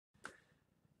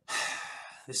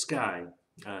This guy,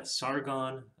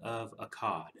 Sargon of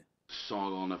Akkad.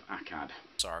 Sargon of Akkad.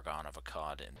 Sargon of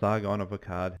Akkad. Sargon of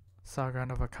Akkad.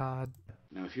 Sargon of Akkad.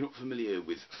 Now, if you're not familiar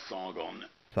with Sargon,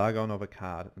 Sargon of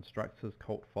Akkad instructs his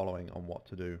cult following on what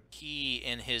to do. He,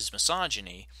 in his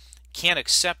misogyny, can't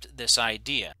accept this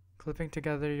idea. Clipping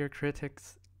together your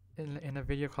critics in a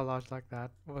video collage like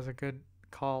that was a good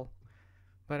call.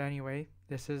 But anyway,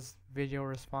 this is video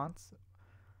response.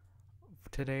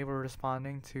 Today we're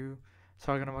responding to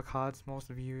Sargon of Akkad's most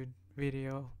viewed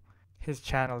video, his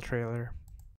channel trailer.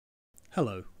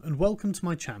 Hello, and welcome to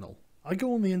my channel. I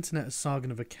go on the internet as Sargon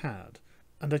of Akkad,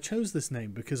 and I chose this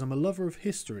name because I'm a lover of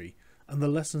history and the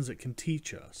lessons it can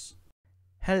teach us.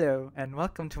 Hello, and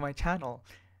welcome to my channel.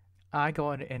 I go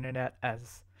on the internet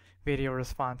as video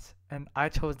response, and I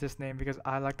chose this name because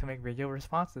I like to make video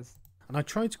responses. And I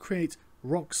try to create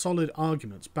rock-solid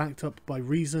arguments backed up by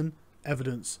reason,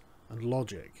 evidence, and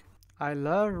logic. I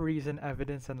love reason,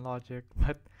 evidence, and logic,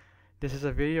 but this is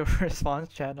a video response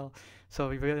channel, so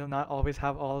we will not always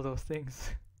have all those things.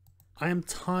 I am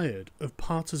tired of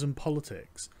partisan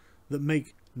politics that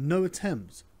make no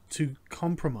attempt to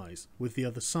compromise with the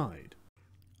other side.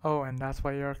 Oh, and that's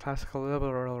why you're a classical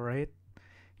liberal, right?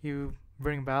 You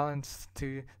bring balance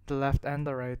to the left and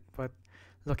the right, but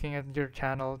looking at your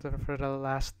channel for the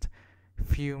last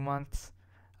few months,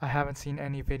 I haven't seen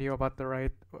any video about the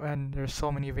right, and there's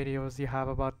so many videos you have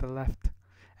about the left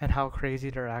and how crazy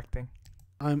they're acting.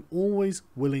 I'm always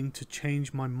willing to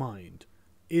change my mind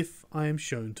if I am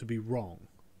shown to be wrong.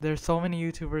 There's so many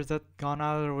YouTubers that gone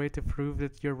out of their way to prove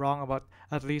that you're wrong about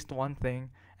at least one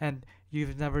thing, and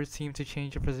you've never seemed to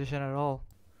change your position at all.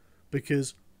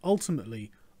 Because ultimately,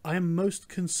 I am most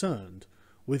concerned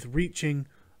with reaching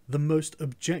the most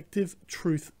objective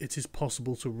truth it is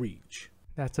possible to reach.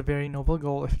 That's a very noble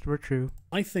goal if it were true.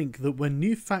 I think that when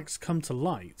new facts come to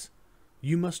light,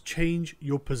 you must change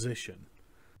your position.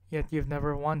 Yet you've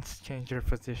never once changed your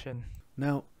position.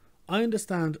 Now, I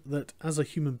understand that as a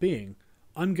human being,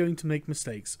 I'm going to make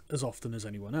mistakes as often as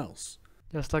anyone else.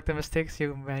 Just like the mistakes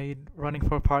you made running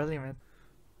for parliament.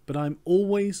 But I'm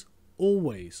always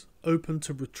open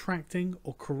to retracting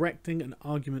or correcting an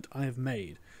argument I have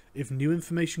made if new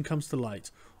information comes to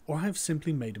light or I have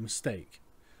simply made a mistake.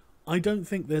 I don't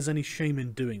think there's any shame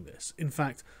in doing this. In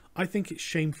fact, I think it's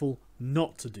shameful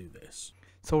not to do this.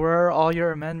 So where are all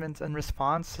your amendments and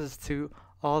responses to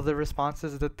all the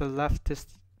responses that the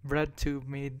leftist RedTube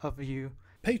made of you?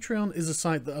 Patreon is a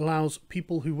site that allows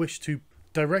people who wish to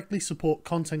directly support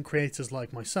content creators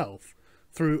like myself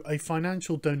through a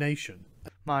financial donation.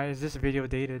 Is this video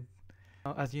dated?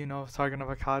 As you know, Sargon of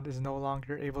Akkad is no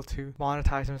longer able to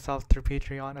monetize himself through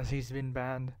Patreon as he's been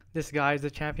banned. This guy is the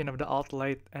champion of the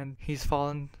alt-right and he's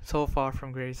fallen so far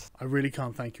from grace. I really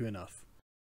can't thank you enough.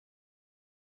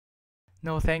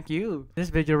 No, thank you. This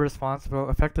video response will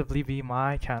effectively be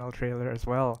my channel trailer as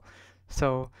well.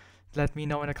 So let me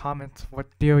know in the comments what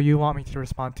video you want me to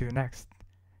respond to next.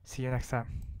 See you next time.